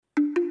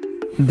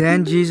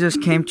Then Jesus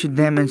came to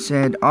them and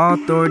said, "All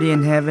authority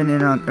in heaven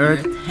and on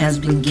earth has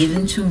been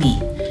given to me.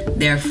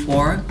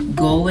 Therefore,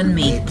 go and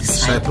make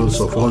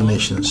disciples of all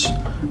nations,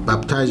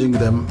 baptizing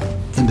them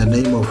in the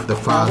name of the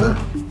Father,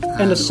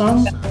 and the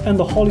Son, and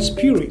the Holy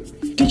Spirit,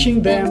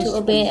 teaching them to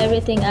obey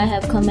everything I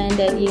have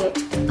commanded you.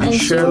 And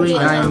surely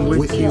I am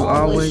with you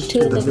always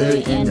to the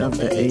very end of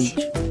the age."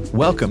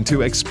 Welcome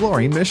to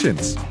Exploring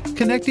Missions,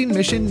 connecting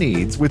mission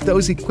needs with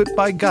those equipped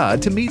by God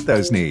to meet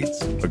those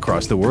needs,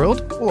 across the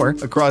world or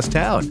across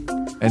town.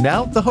 And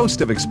now, the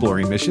host of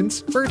Exploring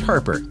Missions, Bert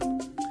Harper.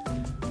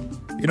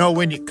 You know,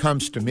 when it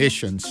comes to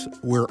missions,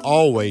 we're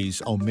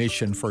always on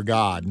mission for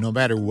God, no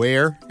matter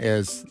where,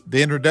 as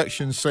the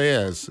introduction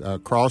says,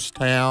 across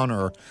town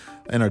or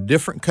in a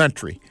different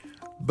country.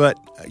 But,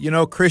 you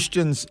know,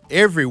 Christians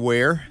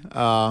everywhere,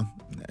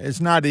 it's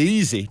not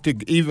easy to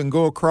even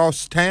go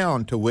across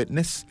town to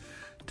witness,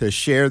 to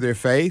share their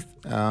faith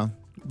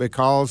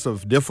because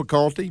of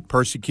difficulty,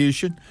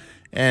 persecution.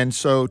 And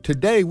so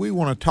today we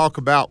want to talk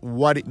about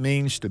what it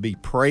means to be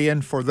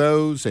praying for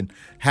those and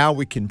how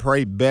we can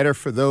pray better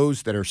for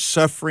those that are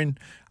suffering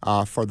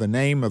for the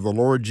name of the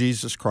Lord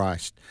Jesus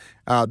Christ.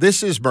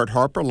 This is Bert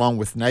Harper along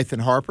with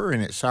Nathan Harper,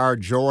 and it's our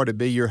joy to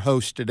be your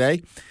host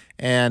today.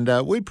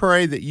 And we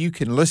pray that you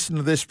can listen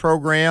to this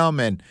program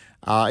and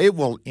it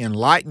will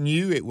enlighten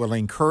you, it will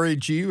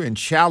encourage you and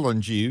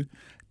challenge you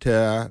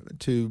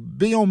to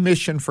be on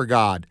mission for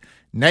God.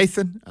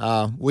 Nathan,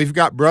 we've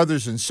got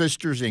brothers and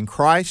sisters in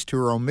Christ who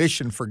are on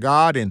mission for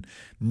God in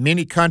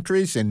many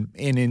countries, and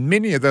in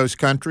many of those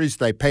countries,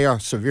 they pay a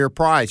severe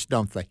price,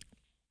 don't they?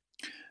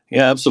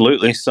 Yeah,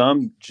 absolutely.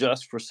 Some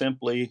just for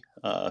simply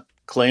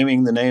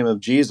claiming the name of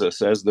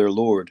Jesus as their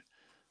Lord.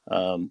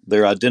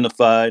 They're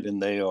identified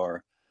and they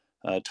are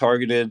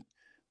targeted,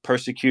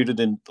 persecuted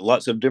in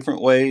lots of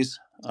different ways,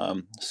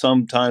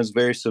 sometimes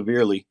very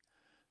severely,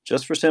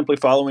 just for simply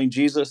following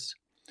Jesus,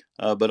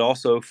 but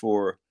also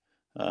for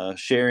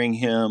sharing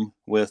him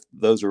with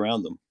those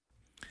around them.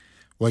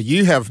 Well,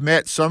 you have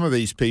met some of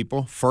these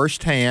people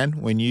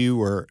firsthand when you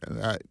were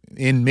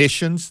in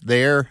missions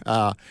there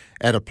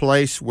at a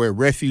place where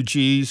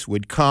refugees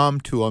would come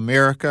to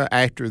America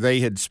after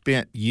they had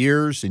spent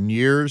years and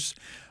years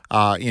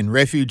in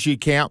refugee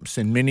camps,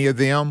 and many of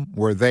them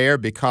were there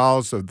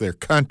because of their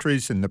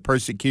countries and the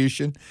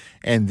persecution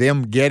and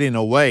them getting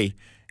away.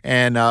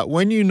 And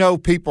when you know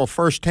people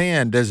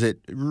firsthand, does it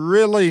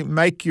really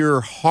make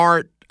your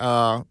heart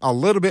a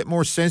little bit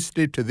more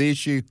sensitive to the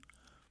issue?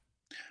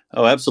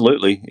 Oh,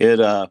 absolutely. It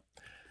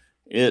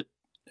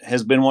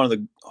has been one of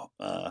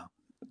the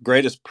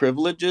greatest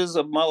privileges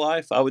of my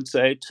life, I would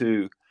say,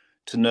 to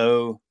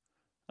know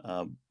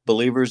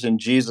believers in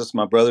Jesus,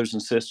 my brothers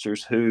and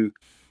sisters who,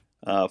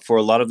 for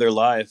a lot of their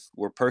life,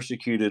 were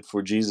persecuted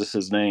for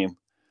Jesus's name.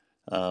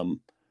 But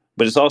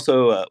it's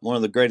also one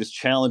of the greatest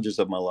challenges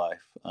of my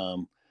life.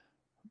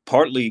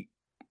 Partly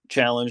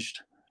challenged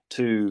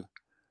to,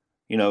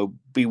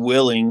 be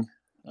willing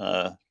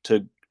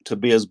to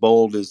be as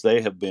bold as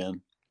they have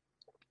been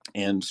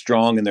and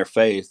strong in their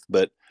faith,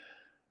 but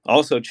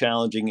also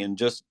challenging in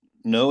just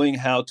knowing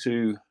how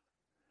to,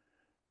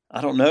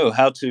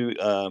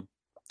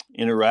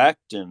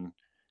 interact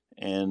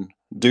and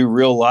do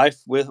real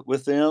life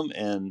with them.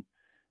 And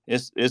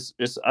it's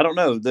I don't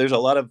know. There's a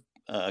lot of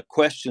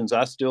questions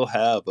I still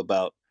have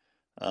about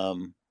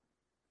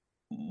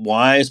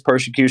why is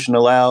persecution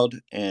allowed,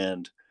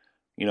 and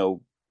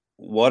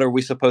what are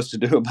we supposed to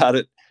do about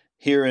it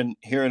here in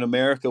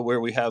America,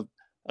 where we have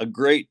a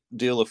great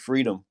deal of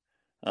freedom,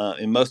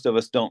 and most of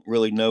us don't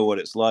really know what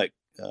it's like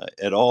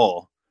at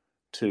all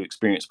to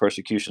experience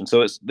persecution.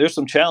 So there's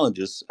some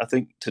challenges. I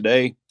think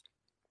today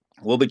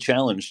we'll be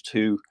challenged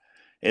to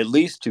at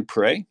least to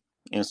pray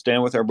and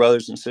stand with our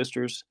brothers and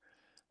sisters,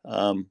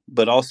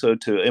 but also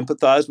to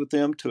empathize with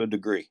them to a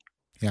degree.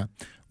 Yeah.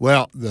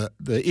 Well, the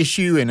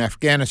issue in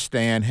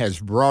Afghanistan has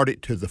brought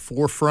it to the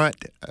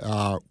forefront,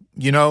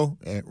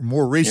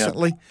 more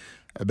recently,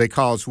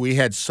 because we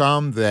had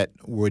some that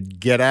would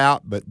get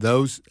out, but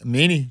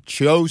many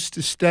chose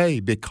to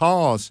stay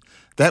because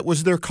that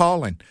was their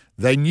calling.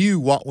 They knew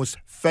what was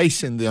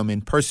facing them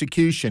in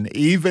persecution,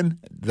 even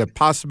the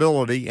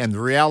possibility and the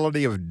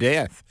reality of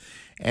death,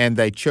 and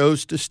they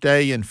chose to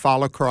stay and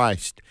follow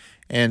Christ.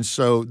 And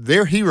so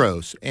they're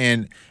heroes,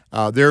 and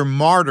they're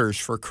martyrs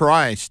for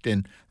Christ,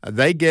 and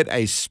they get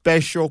a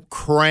special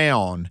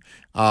crown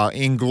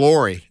in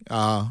glory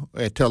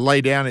to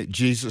lay down at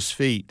Jesus'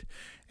 feet.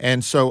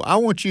 And so I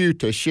want you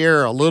to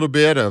share a little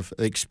bit of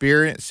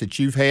experience that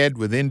you've had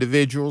with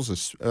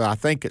individuals. I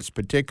think it's a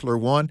particular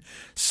one.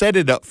 Set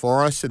it up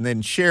for us and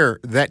then share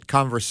that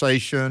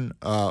conversation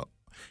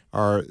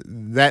or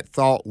that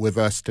thought with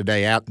us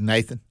today.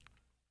 Nathan?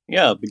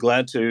 Yeah, I'd be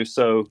glad to.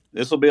 So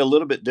this will be a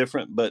little bit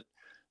different, but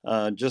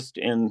just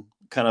in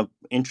kind of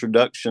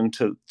introduction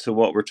to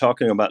what we're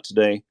talking about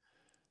today.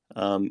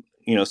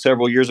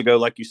 Several years ago,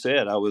 like you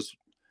said, I was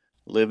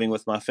living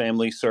with my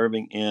family,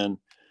 serving in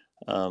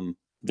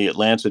the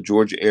Atlanta,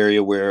 Georgia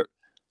area, where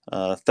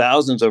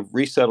thousands of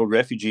resettled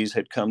refugees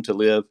had come to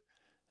live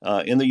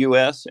in the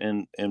U.S.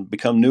 and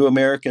become new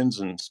Americans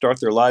and start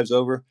their lives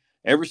over,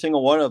 every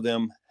single one of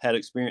them had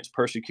experienced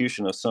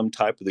persecution of some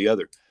type or the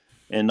other.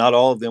 And not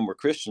all of them were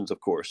Christians, of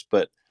course,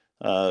 but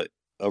a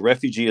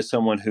refugee is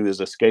someone who is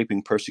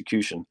escaping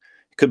persecution.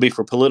 It could be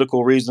for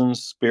political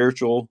reasons,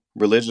 spiritual,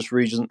 religious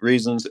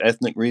reasons,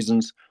 ethnic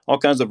reasons, all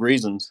kinds of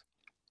reasons.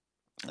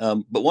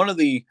 But one of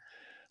the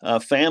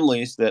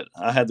families that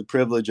I had the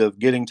privilege of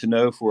getting to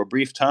know for a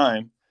brief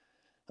time,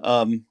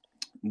 um,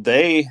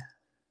 they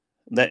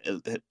that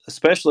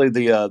especially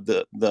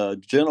the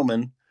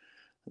gentleman,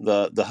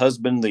 the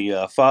husband,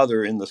 the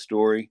father in the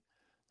story,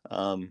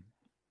 um,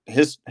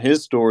 his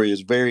story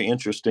is very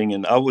interesting,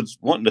 and I was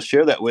wanting to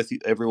share that with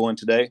everyone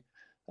today.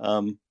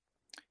 Um,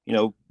 you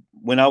know,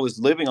 when I was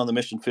living on the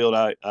mission field,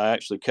 I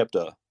actually kept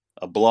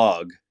a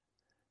blog,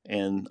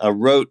 and I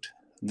wrote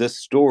this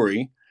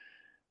story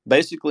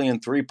basically in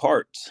three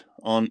parts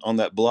on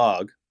that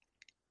blog.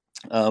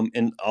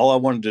 And all I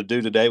wanted to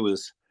do today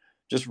was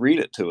just read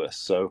it to us.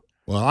 So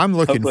well, I'm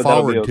looking hopefully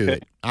that'll be forward to okay.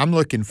 it. I'm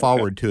looking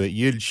forward to it.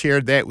 You'd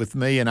shared that with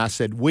me, and I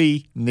said,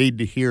 we need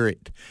to hear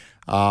it.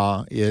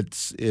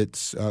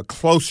 It's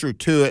closer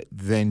to it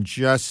than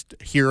just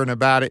hearing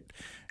about it.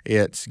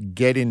 It's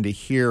getting to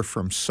hear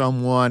from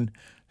someone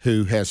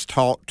who has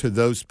talked to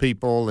those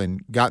people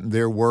and gotten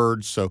their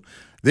words. So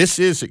this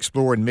is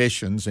Exploring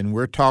Missions, and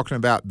we're talking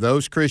about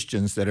those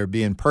Christians that are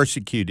being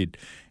persecuted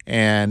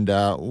and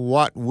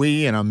what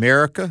we in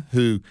America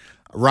who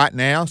right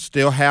now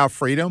still have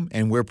freedom,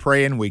 and we're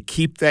praying we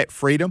keep that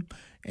freedom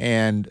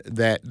and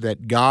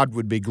that God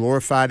would be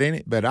glorified in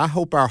it. But I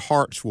hope our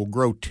hearts will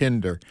grow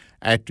tender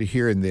after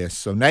hearing this.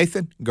 So,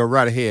 Nathan, go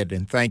right ahead,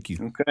 and thank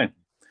you. Okay.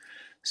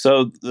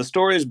 So the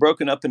story is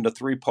broken up into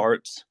three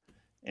parts,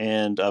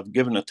 and I've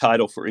given a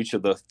title for each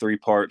of the three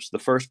parts. The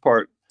first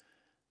part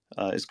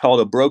is called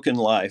A Broken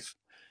Life.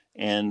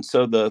 And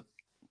so the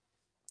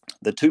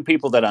two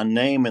people that I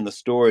name in the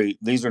story,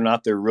 these are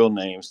not their real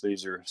names.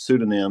 These are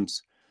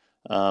pseudonyms.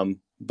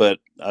 But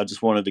I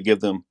just wanted to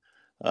give them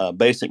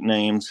basic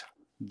names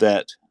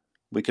that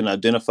we can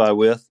identify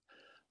with.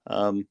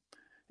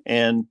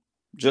 And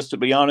just to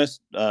be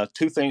honest,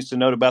 two things to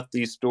note about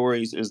these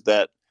stories is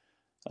that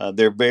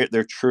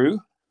they're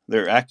true,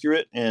 they're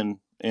accurate and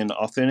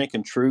authentic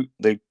and true.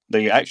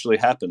 They actually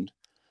happened,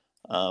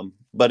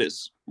 but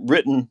it's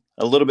written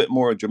a little bit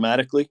more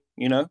dramatically,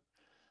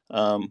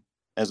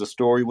 as a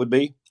story would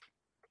be.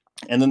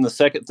 And then the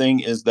second thing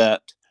is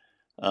that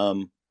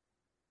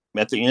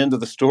at the end of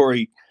the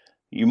story,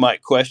 you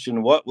might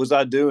question, what was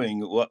I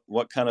doing?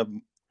 What kind of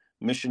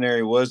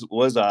missionary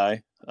was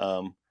I?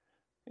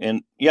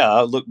 And yeah,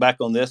 I look back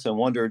on this and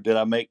wonder, did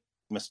I make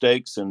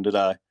mistakes and did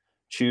I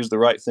choose the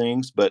right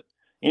things? But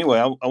anyway,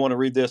 I want to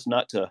read this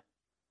not to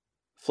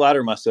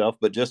flatter myself,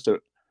 but just to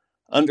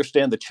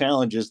understand the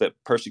challenges that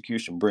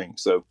persecution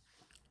brings. So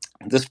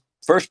this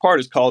first part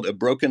is called A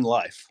Broken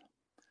Life.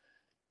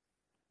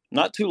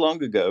 Not too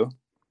long ago,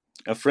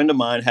 a friend of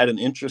mine had an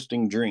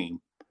interesting dream.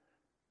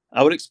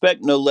 I would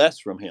expect no less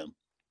from him.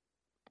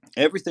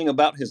 Everything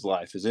about his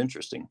life is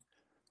interesting,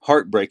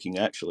 heartbreaking,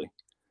 actually.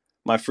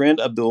 My friend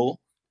Abdul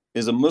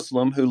is a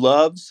Muslim who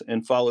loves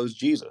and follows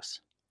Jesus.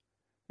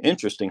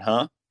 Interesting,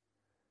 huh?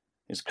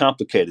 It's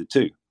complicated,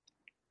 too.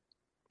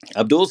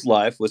 Abdul's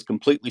life was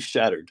completely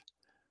shattered,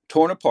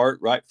 torn apart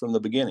right from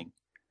the beginning.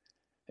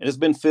 It has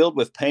been filled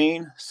with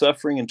pain,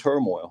 suffering, and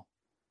turmoil.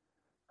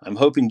 I'm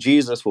hoping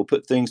Jesus will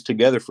put things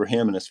together for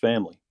him and his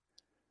family.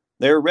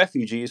 They are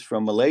refugees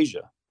from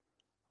Malaysia,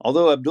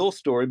 although Abdul's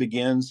story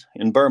begins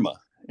in Burma,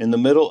 in the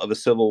middle of a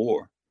civil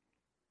war.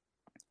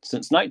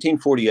 Since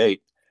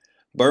 1948,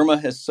 Burma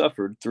has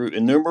suffered through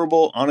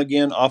innumerable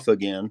on-again,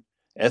 off-again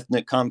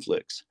ethnic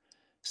conflicts,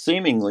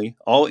 seemingly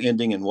all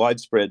ending in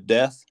widespread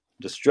death,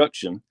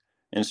 destruction,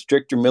 and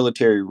stricter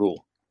military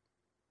rule.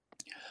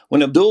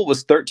 When Abdul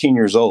was 13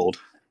 years old,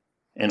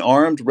 an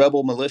armed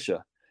rebel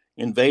militia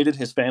invaded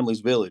his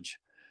family's village,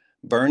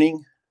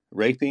 burning,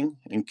 raping,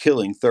 and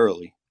killing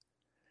thoroughly.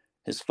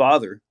 His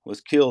father was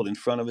killed in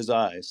front of his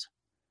eyes.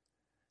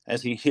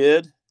 As he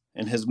hid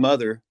and his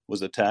mother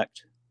was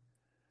attacked,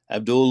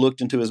 Abdul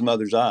looked into his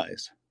mother's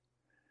eyes.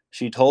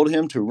 She told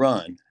him to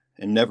run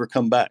and never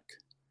come back.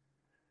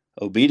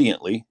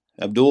 Obediently,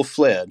 Abdul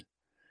fled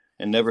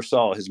and never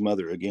saw his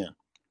mother again.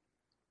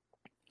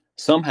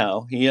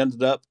 Somehow, he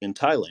ended up in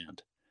Thailand.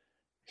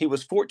 He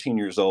was 14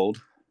 years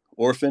old,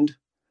 orphaned,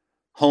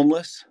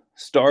 homeless,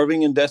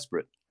 starving, and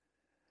desperate.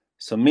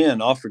 Some men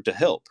offered to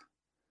help,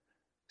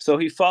 so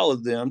he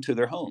followed them to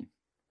their home.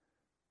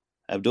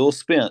 Abdul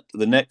spent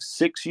the next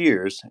 6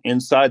 years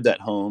inside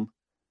that home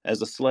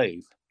as a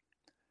slave.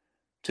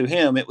 To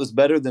him, it was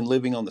better than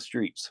living on the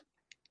streets.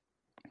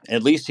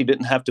 At least he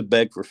didn't have to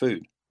beg for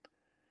food.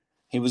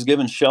 He was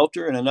given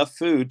shelter and enough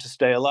food to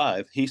stay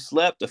alive. He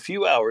slept a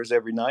few hours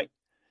every night,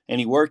 and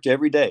he worked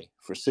every day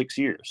for 6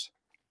 years.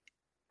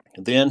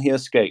 Then he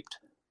escaped.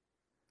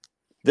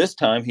 This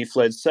time he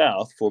fled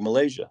south for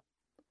Malaysia.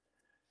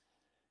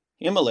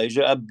 In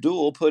Malaysia,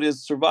 Abdul put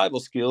his survival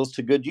skills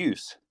to good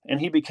use, and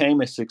he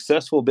became a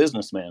successful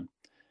businessman.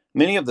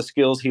 Many of the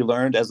skills he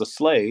learned as a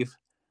slave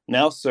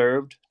now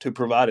served to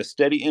provide a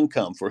steady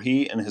income for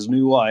he and his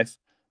new wife,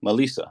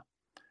 Melissa.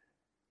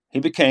 He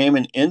became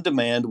an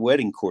in-demand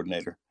wedding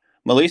coordinator.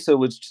 Melissa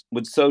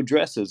would sew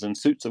dresses and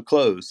suits of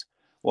clothes,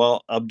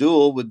 while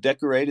Abdul would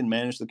decorate and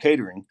manage the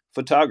catering,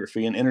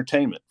 photography, and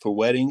entertainment for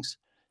weddings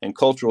and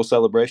cultural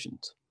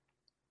celebrations.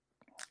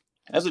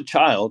 As a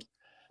child,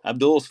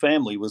 Abdul's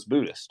family was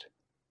Buddhist.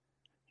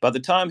 By the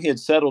time he had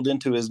settled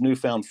into his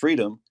newfound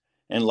freedom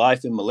and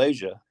life in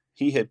Malaysia,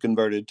 he had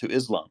converted to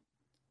Islam.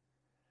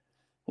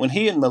 When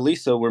he and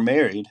Melissa were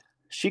married,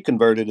 she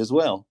converted as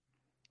well.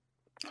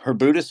 Her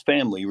Buddhist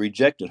family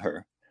rejected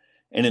her,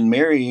 and in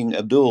marrying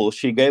Abdul,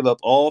 she gave up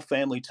all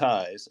family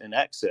ties and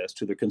access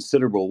to their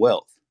considerable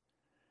wealth.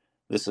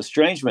 This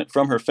estrangement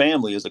from her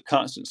family is a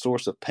constant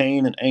source of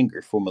pain and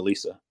anger for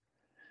Melissa.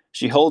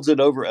 She holds it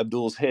over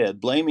Abdul's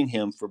head, blaming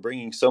him for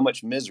bringing so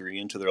much misery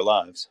into their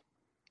lives.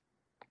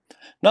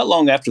 Not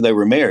long after they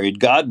were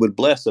married, God would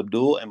bless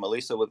Abdul and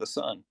Melissa with a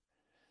son.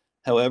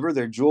 However,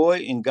 their joy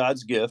in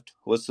God's gift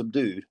was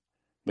subdued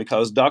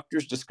because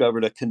doctors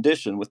discovered a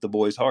condition with the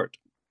boy's heart.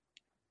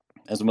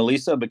 As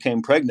Melissa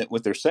became pregnant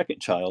with their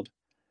second child,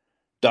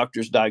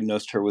 doctors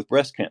diagnosed her with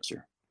breast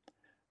cancer.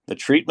 The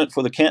treatment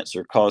for the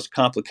cancer caused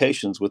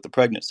complications with the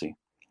pregnancy.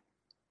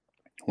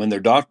 When their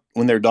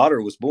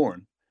daughter was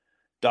born,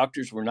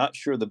 doctors were not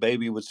sure the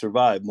baby would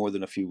survive more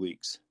than a few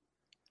weeks.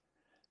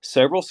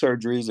 Several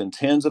surgeries and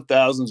tens of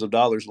thousands of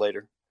dollars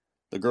later,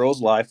 the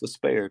girl's life was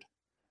spared.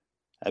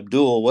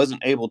 Abdul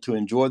wasn't able to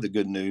enjoy the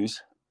good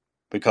news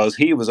because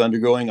he was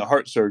undergoing a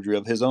heart surgery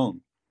of his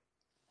own.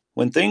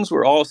 When things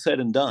were all said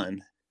and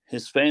done,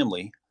 his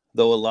family,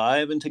 though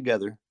alive and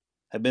together,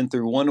 had been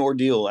through one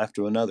ordeal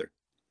after another.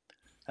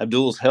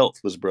 Abdul's health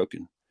was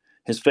broken.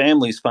 His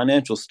family's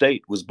financial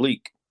state was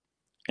bleak,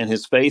 and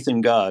his faith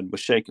in God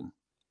was shaken.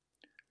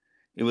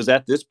 It was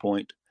at this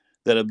point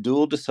that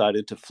Abdul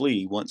decided to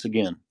flee once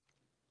again,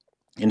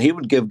 and he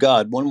would give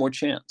God one more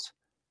chance.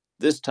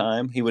 This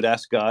time, he would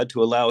ask God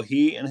to allow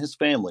he and his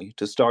family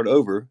to start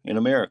over in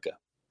America.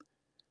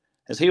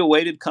 As he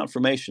awaited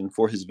confirmation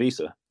for his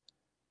visa,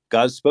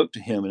 God spoke to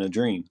him in a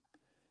dream.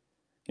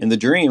 In the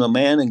dream, a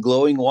man in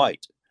glowing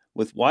white,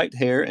 with white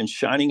hair and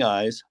shining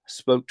eyes,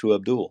 spoke to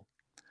Abdul.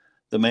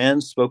 The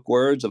man spoke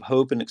words of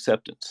hope and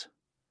acceptance.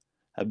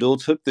 Abdul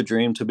took the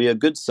dream to be a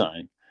good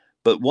sign,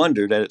 but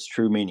wondered at its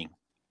true meaning.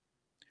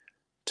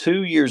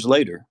 2 years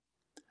later,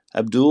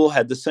 Abdul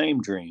had the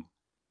same dream.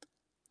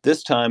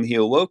 This time he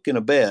awoke in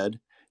a bed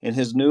in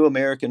his new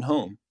American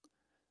home.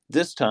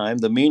 This time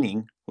the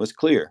meaning was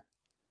clear.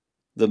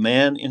 The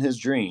man in his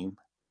dream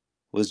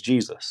was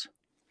Jesus.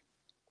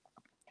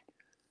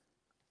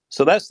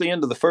 So that's the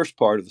end of the first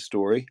part of the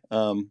story.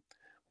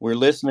 We're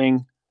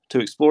listening to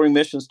Exploring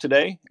Missions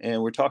today,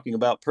 and we're talking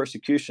about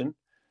persecution.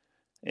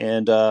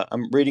 And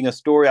I'm reading a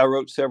story I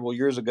wrote several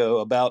years ago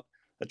about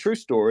a true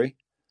story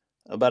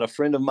about a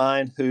friend of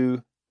mine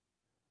who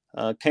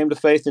came to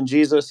faith in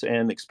Jesus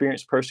and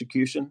experienced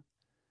persecution.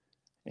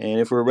 And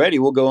if we're ready,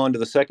 we'll go on to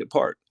the second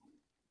part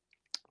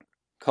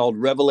called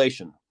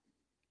Revelation.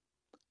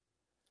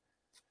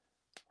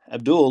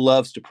 Abdul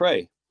loves to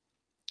pray.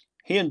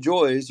 He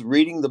enjoys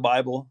reading the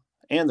Bible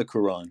and the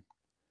Quran.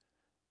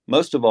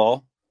 Most of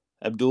all,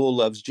 Abdul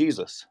loves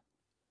Jesus.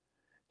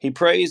 He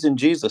prays in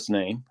Jesus'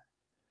 name.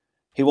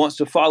 He wants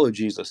to follow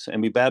Jesus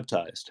and be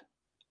baptized.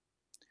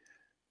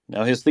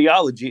 Now, his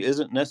theology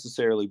isn't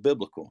necessarily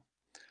biblical,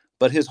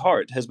 but his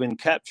heart has been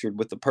captured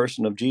with the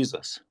person of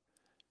Jesus.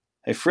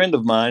 A friend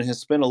of mine has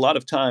spent a lot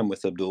of time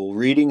with Abdul,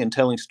 reading and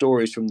telling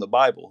stories from the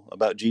Bible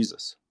about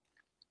Jesus.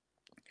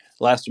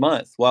 Last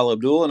month, while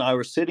Abdul and I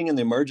were sitting in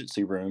the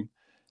emergency room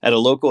at a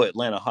local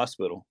Atlanta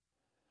hospital,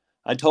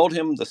 I told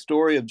him the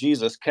story of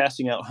Jesus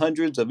casting out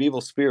hundreds of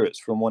evil spirits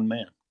from one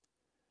man.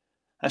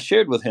 I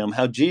shared with him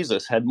how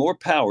Jesus had more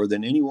power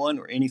than anyone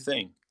or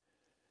anything.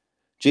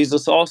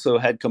 Jesus also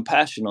had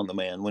compassion on the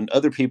man when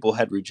other people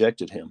had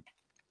rejected him.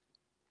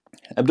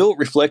 Abdul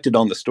reflected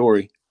on the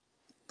story.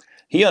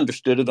 He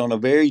understood it on a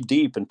very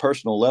deep and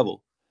personal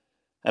level.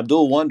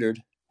 Abdul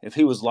wondered if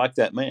he was like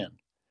that man.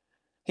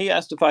 He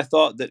asked if I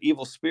thought that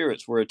evil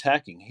spirits were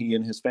attacking he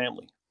and his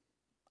family.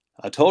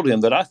 I told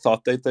him that I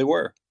thought that they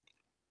were.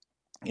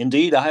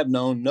 Indeed, I have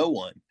known no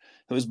one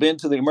who has been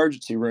to the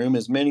emergency room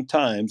as many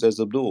times as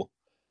Abdul.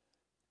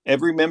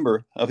 Every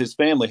member of his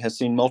family has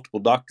seen multiple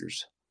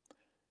doctors.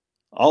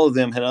 All of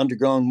them had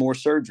undergone more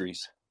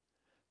surgeries.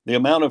 The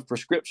amount of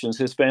prescriptions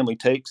his family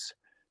takes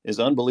is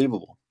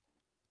unbelievable.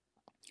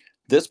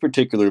 This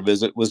particular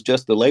visit was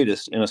just the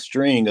latest in a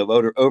string of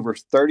over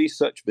 30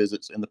 such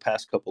visits in the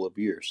past couple of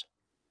years.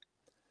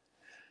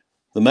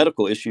 The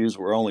medical issues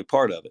were only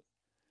part of it.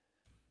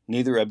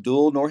 Neither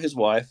Abdul nor his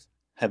wife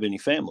have any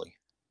family.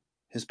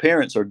 His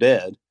parents are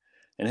dead,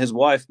 and his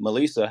wife,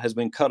 Melissa, has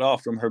been cut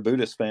off from her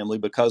Buddhist family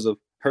because of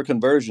her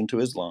conversion to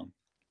Islam.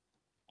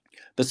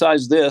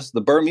 Besides this,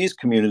 the Burmese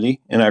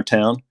community in our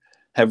town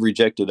have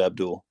rejected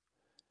Abdul.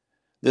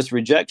 This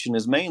rejection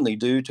is mainly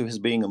due to his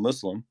being a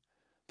Muslim,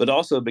 but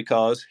also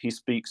because he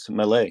speaks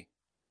Malay.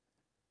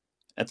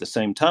 At the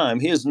same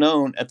time, he is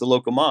known at the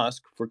local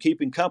mosque for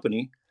keeping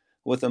company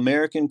with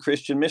American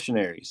Christian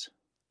missionaries,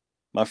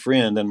 my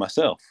friend and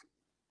myself.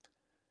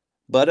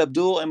 But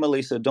Abdul and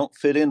Melissa don't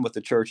fit in with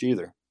the church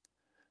either.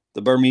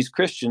 The Burmese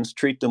Christians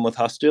treat them with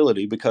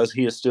hostility because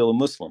he is still a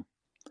Muslim.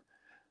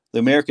 The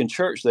American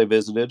church they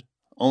visited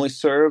only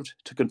served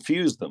to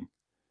confuse them.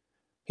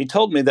 He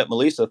told me that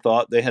Melissa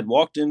thought they had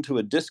walked into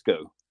a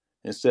disco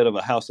instead of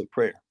a house of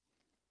prayer.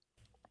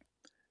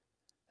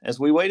 As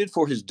we waited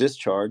for his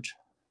discharge,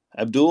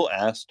 Abdul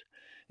asked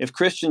if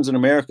Christians in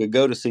America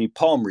go to see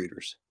palm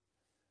readers.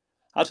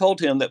 I told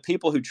him that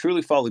people who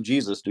truly follow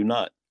Jesus do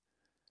not.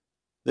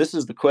 This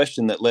is the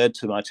question that led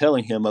to my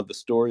telling him of the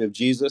story of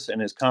Jesus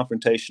and his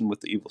confrontation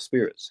with the evil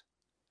spirits.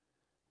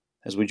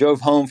 As we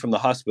drove home from the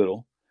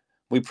hospital,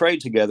 we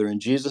prayed together in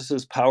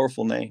Jesus'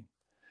 powerful name.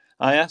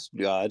 I asked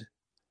God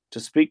to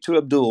speak to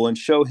Abdul and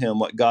show him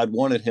what God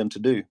wanted him to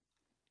do.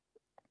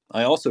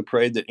 I also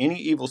prayed that any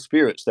evil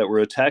spirits that were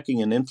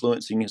attacking and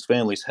influencing his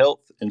family's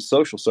health and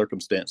social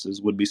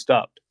circumstances would be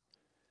stopped.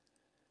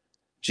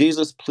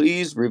 Jesus,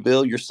 please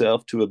reveal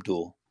yourself to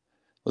Abdul,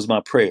 was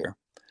my prayer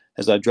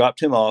as I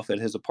dropped him off at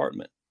his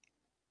apartment.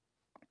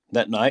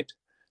 That night,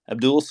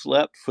 Abdul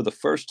slept for the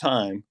first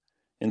time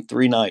in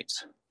 3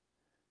 nights.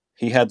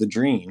 He had the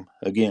dream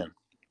again.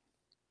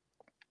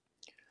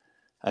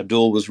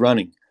 Abdul was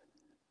running.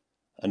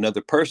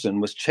 Another person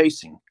was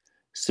chasing,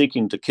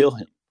 seeking to kill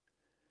him.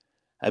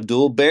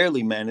 Abdul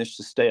barely managed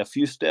to stay a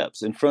few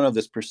steps in front of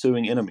this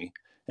pursuing enemy,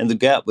 and the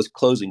gap was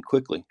closing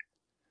quickly.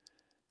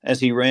 As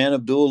he ran,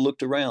 Abdul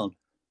looked around.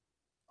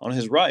 On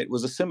his right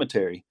was a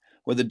cemetery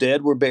where the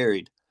dead were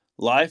buried.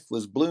 Life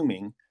was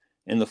blooming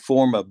in the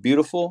form of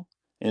beautiful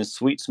and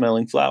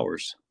sweet-smelling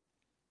flowers.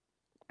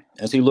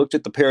 As he looked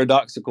at the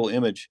paradoxical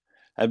image,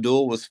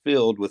 Abdul was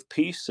filled with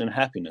peace and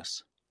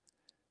happiness.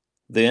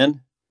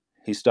 Then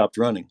he stopped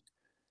running.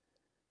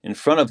 In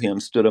front of him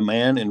stood a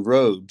man in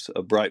robes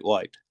of bright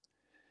white.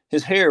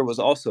 His hair was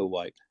also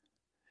white.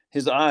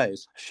 His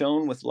eyes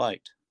shone with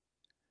light.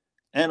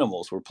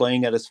 Animals were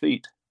playing at his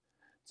feet.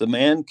 The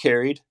man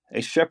carried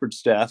a shepherd's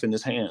staff in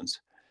his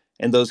hands,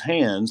 and those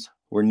hands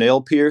were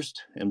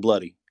nail-pierced and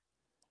bloody.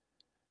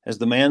 As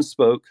the man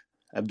spoke,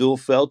 Abdul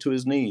fell to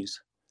his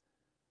knees.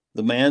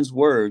 The man's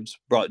words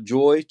brought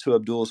joy to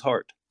Abdul's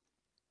heart.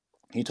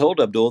 He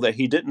told Abdul that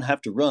he didn't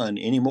have to run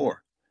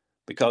anymore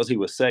because he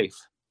was safe.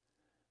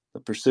 The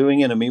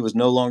pursuing enemy was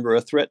no longer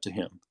a threat to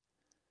him.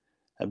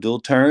 Abdul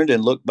turned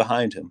and looked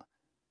behind him.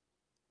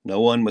 No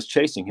one was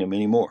chasing him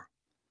anymore.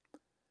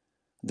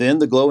 Then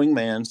the glowing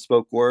man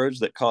spoke words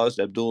that caused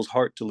Abdul's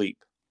heart to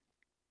leap.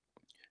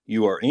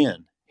 "You are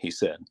in," he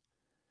said.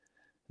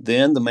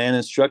 Then the man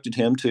instructed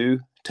him to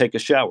take a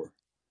shower.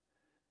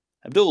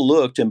 Abdul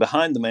looked, and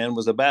behind the man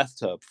was a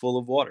bathtub full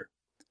of water.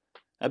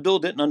 Abdul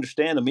didn't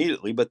understand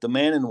immediately, but the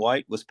man in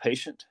white was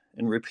patient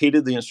and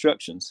repeated the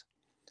instructions.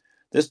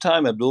 This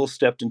time Abdul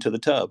stepped into the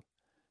tub.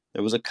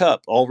 There was a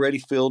cup already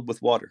filled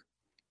with water.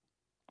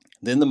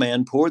 Then the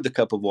man poured the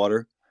cup of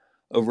water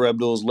over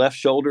Abdul's left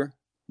shoulder,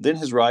 then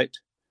his right,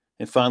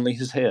 and finally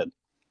his head.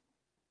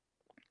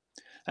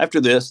 After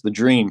this, the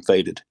dream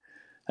faded.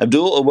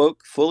 Abdul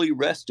awoke fully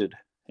rested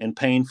and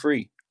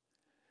pain-free.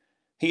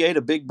 He ate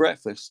a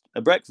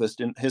breakfast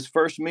in his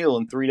first meal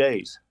in 3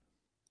 days.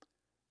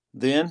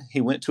 Then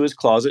he went to his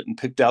closet and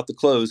picked out the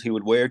clothes he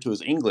would wear to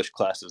his English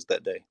classes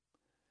that day.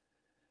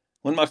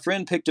 When my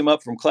friend picked him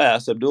up from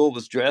class, Abdul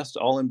was dressed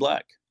all in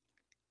black.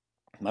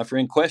 My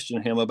friend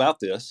questioned him about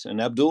this,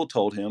 and Abdul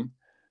told him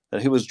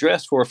that he was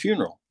dressed for a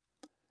funeral.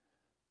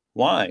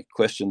 "Why?"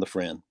 questioned the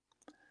friend.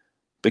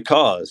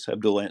 "Because,"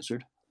 Abdul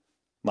answered,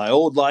 "my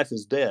old life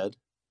is dead.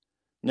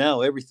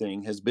 Now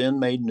everything has been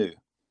made new."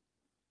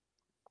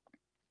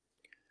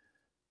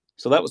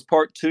 So that was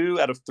part 2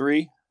 out of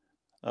 3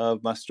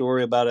 of my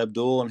story about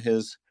Abdul and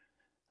his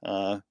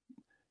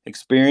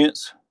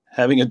experience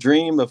having a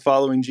dream of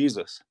following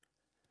Jesus.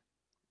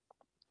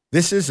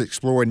 This is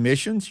Exploring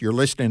Missions. You're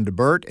listening to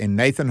Bert and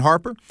Nathan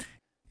Harper,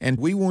 and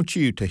we want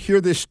you to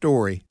hear this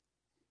story.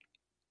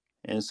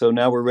 And so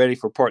now we're ready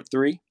for part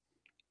 3.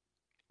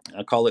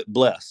 I call it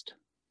Blessed.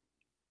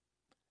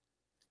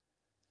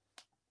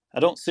 I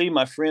don't see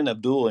my friend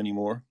Abdul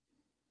anymore.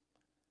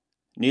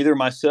 Neither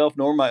myself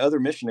nor my other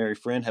missionary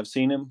friend have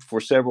seen him for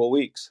several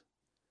weeks.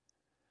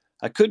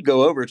 I could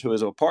go over to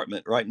his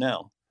apartment right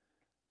now,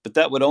 but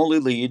that would only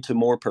lead to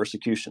more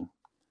persecution.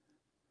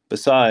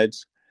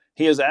 Besides,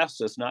 he has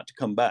asked us not to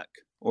come back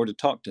or to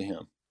talk to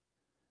him.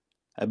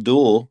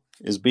 Abdul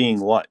is being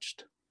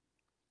watched.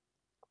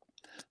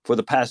 For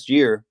the past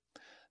year,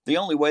 the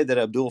only way that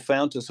Abdul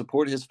found to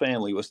support his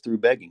family was through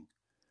begging.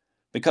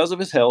 Because of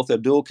his health,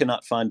 Abdul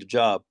cannot find a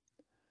job.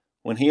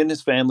 When he and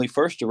his family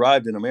first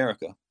arrived in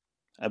America,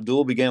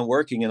 Abdul began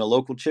working in a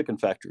local chicken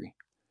factory.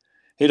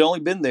 He had only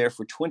been there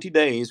for 20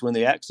 days when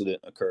the accident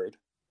occurred.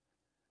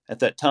 At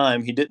that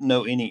time, he didn't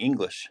know any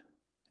English,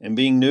 and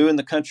being new in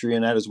the country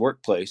and at his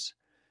workplace,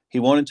 he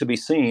wanted to be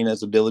seen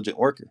as a diligent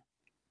worker.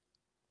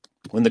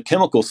 When the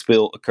chemical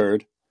spill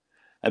occurred,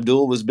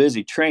 Abdul was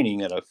busy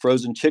training at a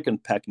frozen chicken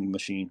packing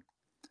machine.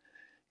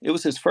 It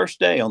was his first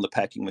day on the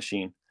packing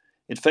machine.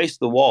 It faced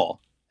the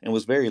wall and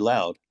was very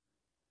loud.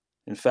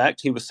 In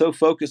fact, he was so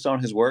focused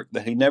on his work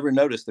that he never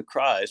noticed the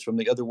cries from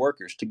the other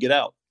workers to get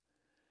out.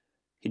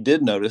 He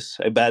did notice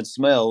a bad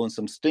smell and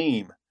some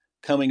steam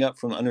coming up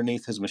from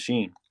underneath his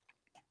machine,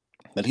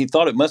 but he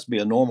thought it must be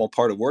a normal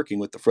part of working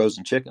with the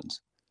frozen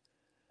chickens.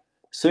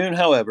 Soon,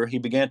 however, he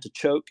began to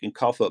choke and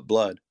cough up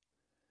blood.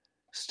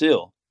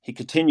 Still, he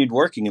continued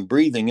working and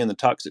breathing in the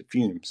toxic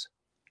fumes.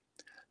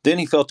 Then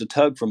he felt a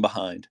tug from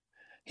behind.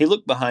 He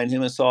looked behind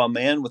him and saw a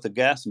man with a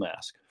gas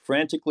mask,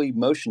 frantically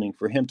motioning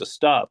for him to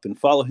stop and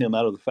follow him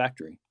out of the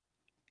factory.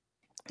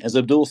 As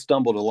Abdul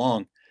stumbled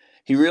along,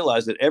 he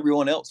realized that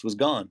everyone else was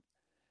gone.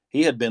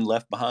 He had been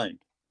left behind.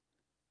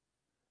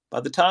 By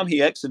the time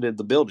he exited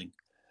the building,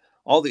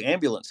 all the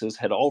ambulances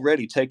had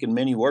already taken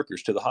many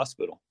workers to the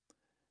hospital.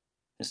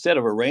 Instead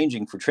of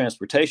arranging for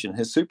transportation,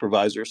 his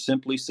supervisor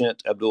simply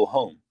sent Abdul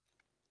home.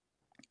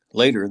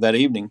 Later that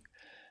evening,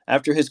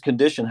 after his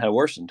condition had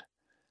worsened,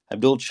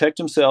 Abdul checked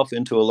himself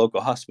into a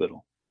local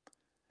hospital.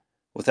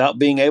 Without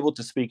being able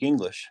to speak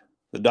English,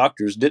 the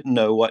doctors didn't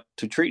know what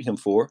to treat him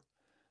for,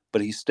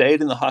 but he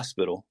stayed in the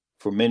hospital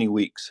for many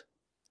weeks.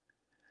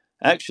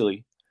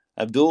 Actually,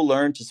 Abdul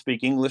learned to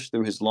speak English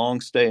through his long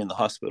stay in the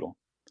hospital.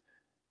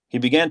 He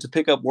began to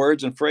pick up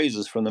words and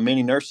phrases from the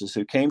many nurses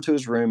who came to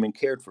his room and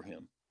cared for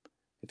him.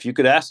 If you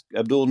could ask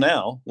Abdul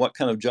now, what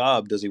kind of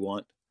job does he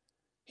want,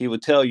 he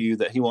would tell you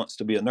that he wants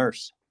to be a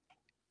nurse.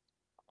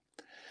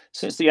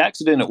 Since the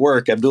accident at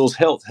work, Abdul's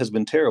health has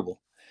been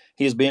terrible.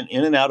 He has been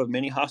in and out of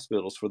many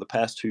hospitals for the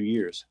past 2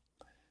 years.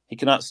 He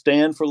cannot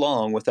stand for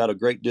long without a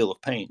great deal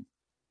of pain.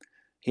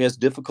 He has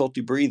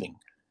difficulty breathing.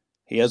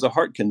 He has a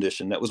heart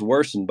condition that was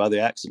worsened by the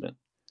accident.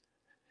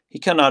 He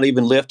cannot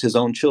even lift his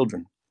own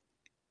children.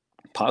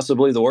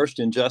 Possibly the worst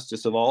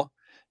injustice of all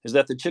is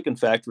that the chicken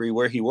factory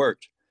where he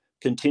worked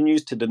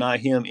continues to deny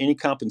him any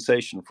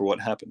compensation for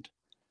what happened.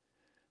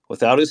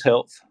 Without his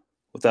health,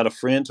 without a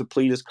friend to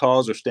plead his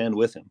cause or stand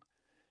with him,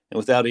 and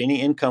without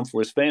any income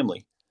for his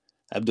family,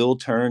 Abdul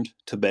turned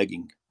to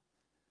begging.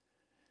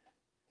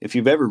 If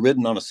you've ever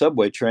ridden on a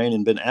subway train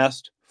and been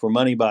asked for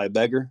money by a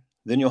beggar,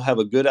 then you'll have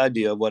a good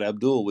idea of what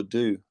Abdul would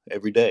do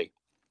every day.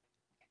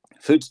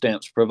 Food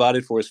stamps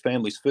provided for his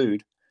family's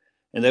food,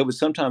 and they would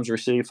sometimes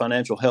receive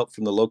financial help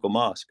from the local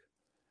mosque.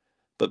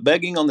 But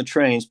begging on the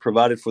trains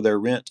provided for their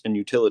rent and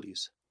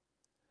utilities.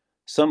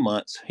 Some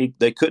months,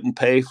 they couldn't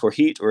pay for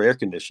heat or air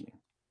conditioning.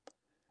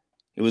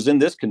 It was in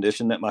this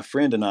condition that my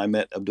friend and I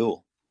met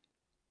Abdul.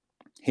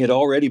 He had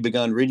already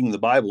begun reading the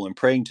Bible and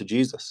praying to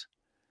Jesus.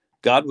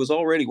 God was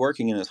already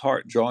working in his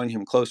heart, drawing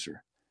him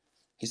closer.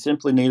 He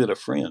simply needed a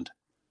friend.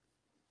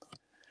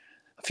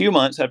 A few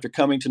months after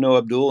coming to know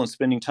Abdul and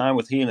spending time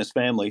with he and his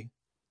family,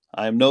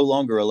 I am no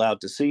longer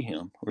allowed to see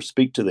him or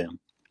speak to them.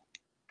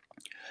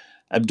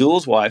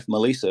 Abdul's wife,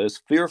 Melissa,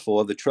 is fearful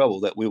of the trouble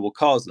that we will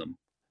cause them.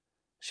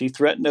 She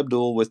threatened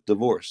Abdul with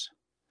divorce.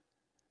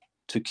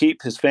 To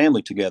keep his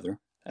family together,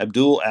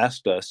 Abdul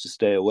asked us to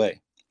stay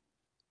away.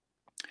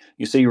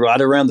 You see, right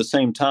around the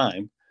same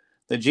time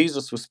that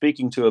Jesus was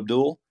speaking to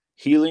Abdul,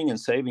 healing and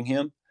saving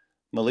him,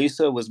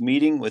 Melissa was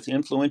meeting with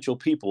influential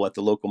people at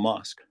the local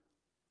mosque.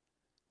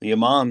 The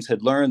imams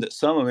had learned that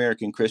some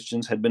American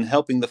Christians had been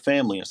helping the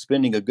family and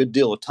spending a good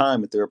deal of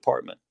time at their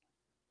apartment.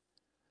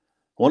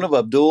 One of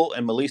Abdul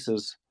and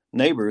Melissa's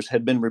neighbors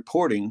had been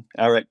reporting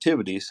our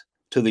activities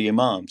to the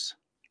imams.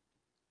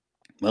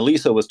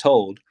 Melissa was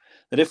told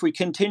that if we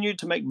continued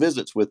to make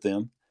visits with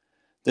them,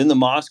 then the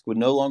mosque would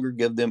no longer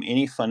give them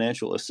any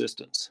financial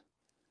assistance.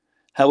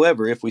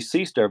 However, if we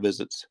ceased our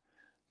visits,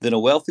 then a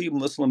wealthy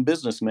Muslim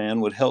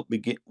businessman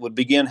would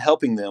begin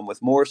helping them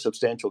with more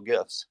substantial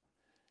gifts,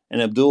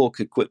 and Abdul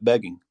could quit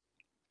begging.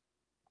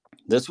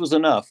 This was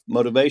enough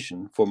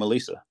motivation for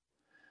Melissa.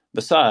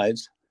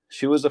 Besides,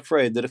 she was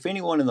afraid that if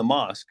anyone in the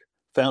mosque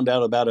found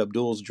out about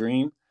Abdul's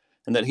dream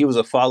and that he was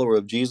a follower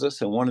of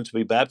Jesus and wanted to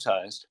be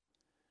baptized,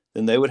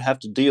 then they would have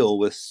to deal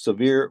with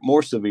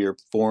more severe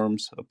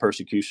forms of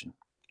persecution.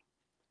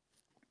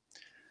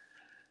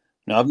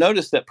 Now, I've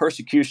noticed that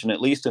persecution,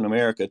 at least in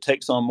America,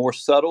 takes on more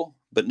subtle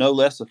but no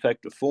less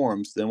effective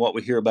forms than what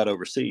we hear about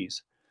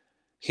overseas.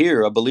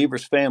 Here, a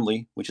believer's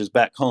family, which is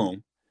back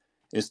home,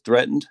 is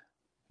threatened,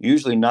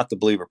 usually not the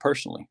believer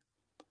personally.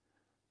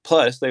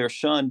 Plus, they are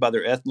shunned by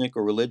their ethnic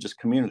or religious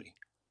community.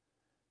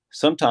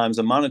 Sometimes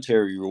a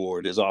monetary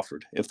reward is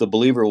offered if the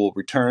believer will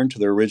return to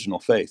their original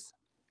faith.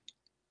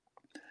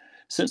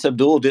 Since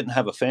Abdul didn't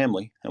have a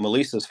family, and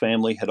Melissa's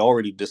family had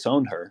already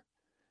disowned her,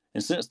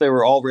 and since they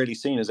were already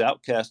seen as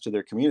outcasts to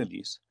their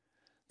communities,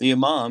 the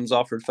imams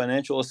offered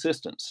financial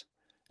assistance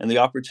and the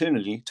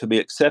opportunity to be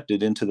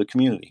accepted into the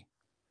community.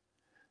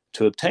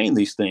 To obtain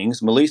these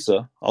things,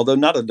 Melissa, although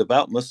not a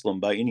devout Muslim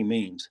by any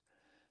means,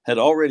 had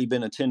already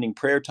been attending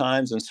prayer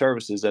times and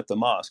services at the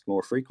mosque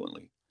more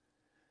frequently.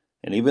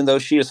 And even though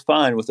she is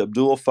fine with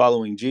Abdul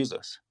following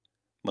Jesus,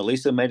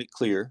 Melissa made it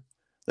clear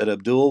that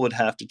Abdul would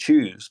have to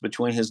choose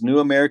between his new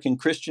American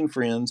Christian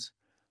friends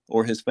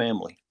or his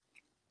family.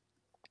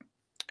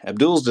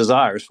 Abdul's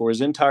desires for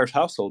his entire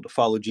household to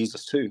follow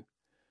Jesus too.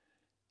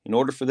 In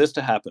order for this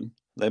to happen,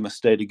 they must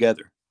stay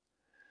together.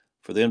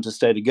 For them to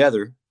stay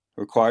together,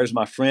 requires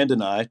my friend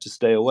and I to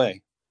stay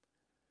away.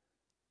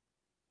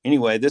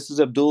 Anyway, this is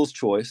Abdul's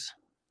choice,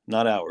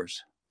 not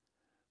ours.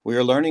 We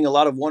are learning a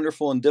lot of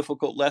wonderful and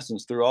difficult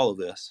lessons through all of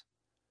this.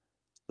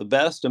 The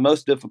best and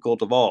most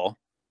difficult of all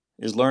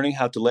is learning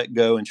how to let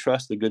go and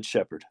trust the Good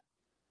Shepherd.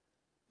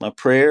 My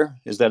prayer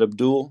is that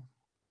Abdul,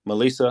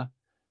 Melissa,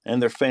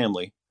 and their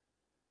family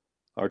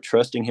are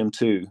trusting him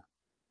too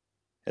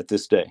at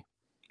this day.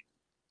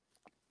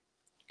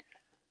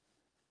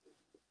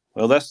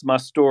 Well, that's my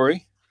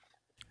story.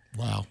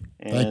 Wow.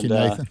 Thank you,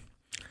 Nathan.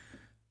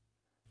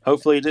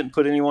 Hopefully it didn't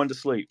put anyone to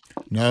sleep.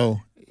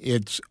 No,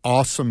 it's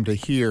awesome to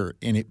hear,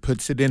 and it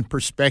puts it in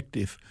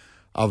perspective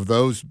of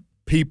those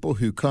people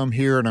who come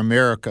here in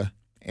America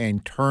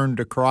and turn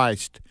to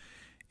Christ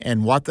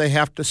and what they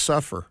have to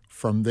suffer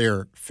from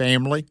their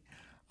family,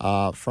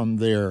 from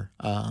their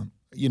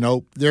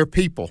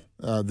people,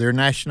 their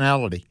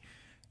nationality.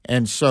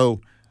 And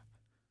so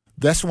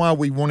that's why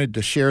we wanted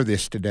to share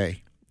this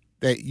today,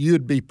 that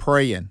you'd be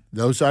praying,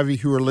 those of you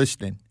who are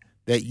listening,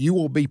 that you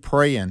will be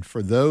praying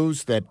for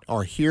those that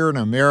are here in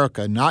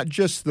America, not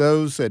just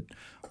those that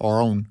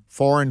are on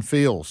foreign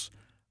fields,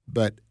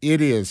 but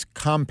it is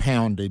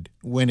compounded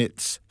when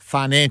it's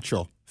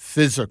financial,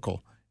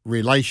 physical,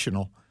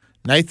 relational.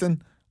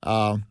 Nathan,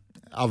 of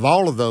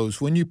all of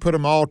those, when you put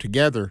them all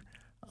together,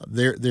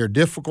 they're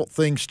difficult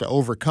things to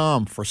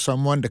overcome for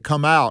someone to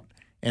come out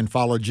and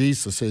follow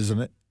Jesus, isn't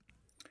it?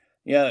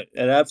 Yeah,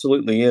 it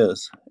absolutely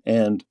is.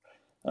 And,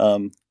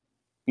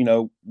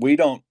 we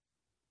don't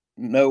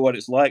know what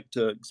it's like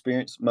to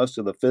experience most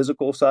of the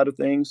physical side of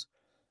things,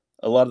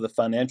 a lot of the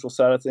financial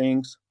side of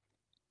things.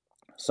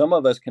 Some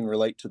of us can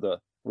relate to the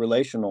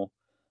relational,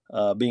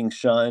 being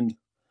shunned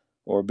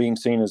or being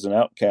seen as an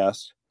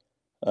outcast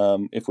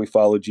if we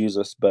follow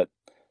Jesus. But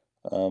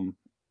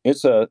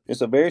it's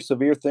a very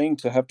severe thing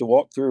to have to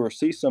walk through, or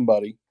see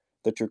somebody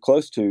that you're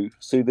close to,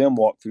 see them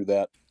walk through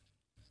that,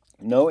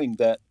 knowing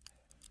that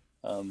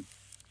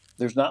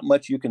there's not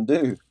much you can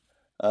do.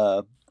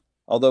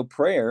 Although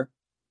prayer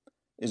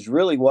is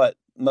really what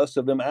most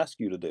of them ask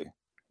you to do.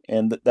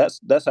 And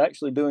that's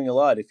actually doing a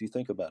lot if you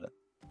think about it.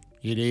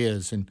 It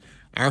is. And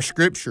our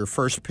scripture,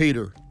 1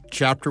 Peter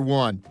chapter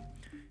 1,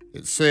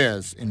 it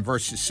says in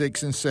verses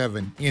 6 and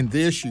 7, "In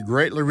this you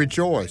greatly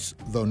rejoice,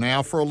 though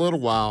now for a little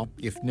while,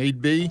 if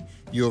need be,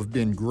 you have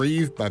been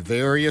grieved by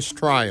various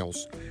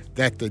trials,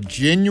 that the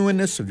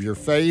genuineness of your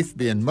faith,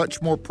 being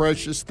much more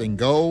precious than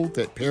gold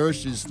that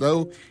perishes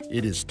though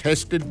it is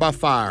tested by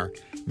fire,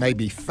 may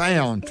be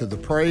found to the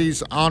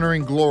praise, honor,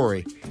 and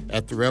glory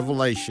at the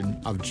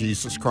revelation of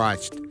Jesus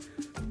Christ."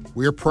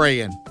 We're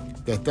praying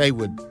that they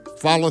would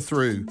follow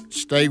through,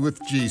 stay with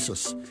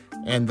Jesus,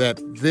 and that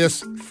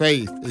this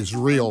faith is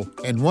real.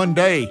 And one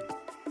day,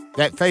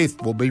 that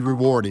faith will be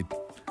rewarded.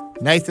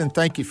 Nathan,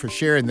 thank you for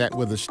sharing that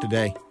with us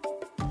today.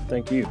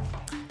 Thank you.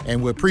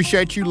 And we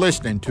appreciate you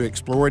listening to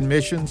Exploring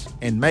Missions,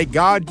 and may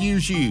God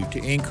use you to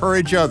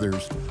encourage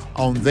others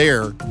on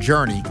their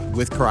journey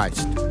with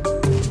Christ.